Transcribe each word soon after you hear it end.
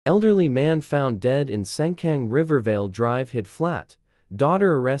Elderly man found dead in Sengkang Rivervale Drive hid flat.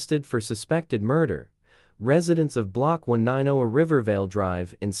 Daughter arrested for suspected murder. Residents of Block 190 Rivervale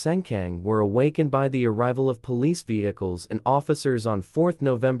Drive in Sengkang were awakened by the arrival of police vehicles and officers on 4th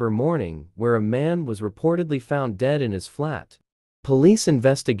November morning, where a man was reportedly found dead in his flat. Police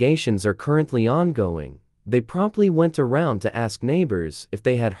investigations are currently ongoing. They promptly went around to ask neighbors if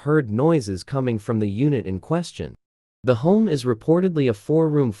they had heard noises coming from the unit in question. The home is reportedly a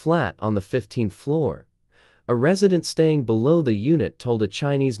 4-room flat on the 15th floor. A resident staying below the unit told a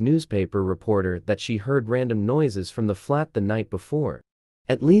Chinese newspaper reporter that she heard random noises from the flat the night before.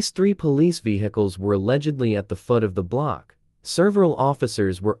 At least 3 police vehicles were allegedly at the foot of the block. Several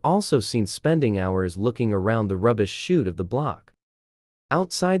officers were also seen spending hours looking around the rubbish chute of the block.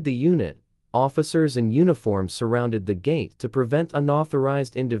 Outside the unit, officers in uniform surrounded the gate to prevent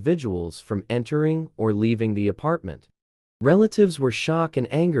unauthorized individuals from entering or leaving the apartment. Relatives were shocked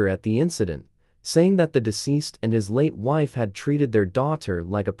and anger at the incident, saying that the deceased and his late wife had treated their daughter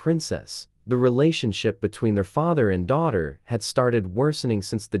like a princess. The relationship between their father and daughter had started worsening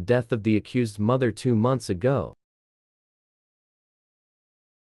since the death of the accused mother 2 months ago.